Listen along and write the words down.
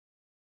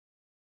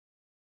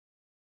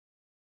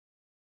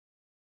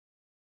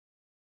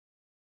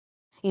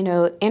You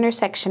know,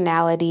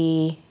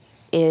 intersectionality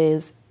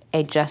is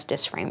a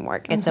justice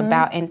framework. It's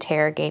about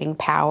interrogating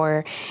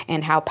power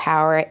and how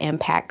power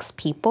impacts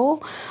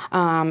people.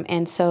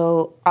 And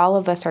so all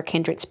of us are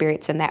kindred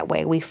spirits in that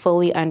way. We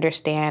fully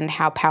understand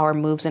how power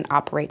moves and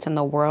operates in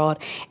the world,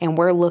 and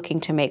we're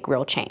looking to make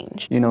real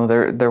change. You know,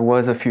 there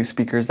was a few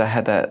speakers that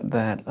had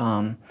that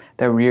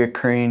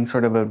reoccurring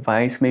sort of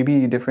advice,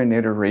 maybe different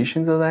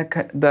iterations of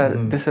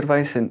this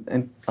advice,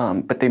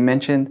 but they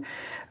mentioned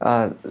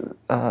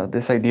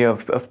this idea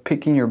of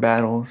picking your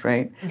battles,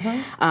 right?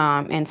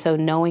 And so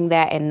knowing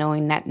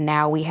that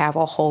now we have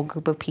a whole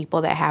group of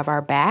people that have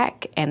our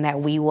back and that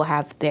we will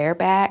have their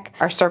back,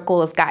 our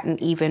circle has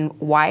gotten even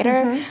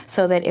wider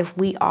so that if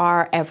we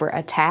are ever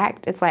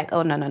attacked, it's like,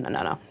 oh,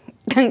 no.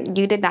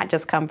 You did not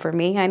just come for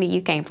me, honey,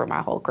 you came for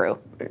my whole crew.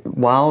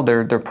 While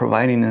they're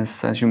providing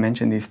us, as you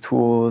mentioned, these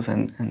tools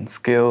and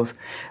skills,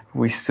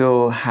 we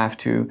still have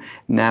to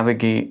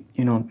navigate,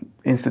 you know,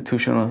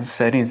 institutional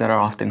settings that are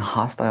often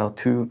hostile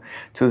to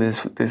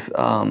this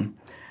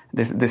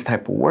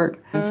type of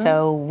work. And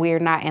so we're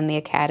not in the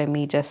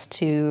academy just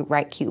to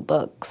write cute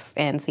books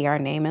and see our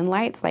name in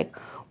lights. Like,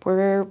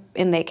 we're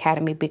in the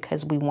academy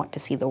because we want to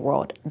see the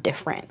world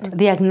different.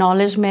 The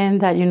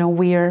acknowledgement that,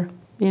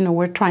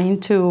 we're trying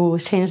to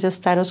change the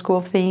status quo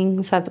of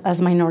things as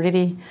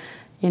minority,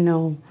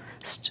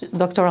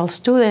 doctoral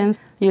students.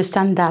 You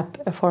stand up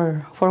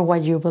for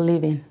what you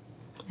believe in.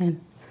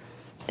 And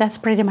that's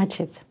pretty much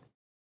it.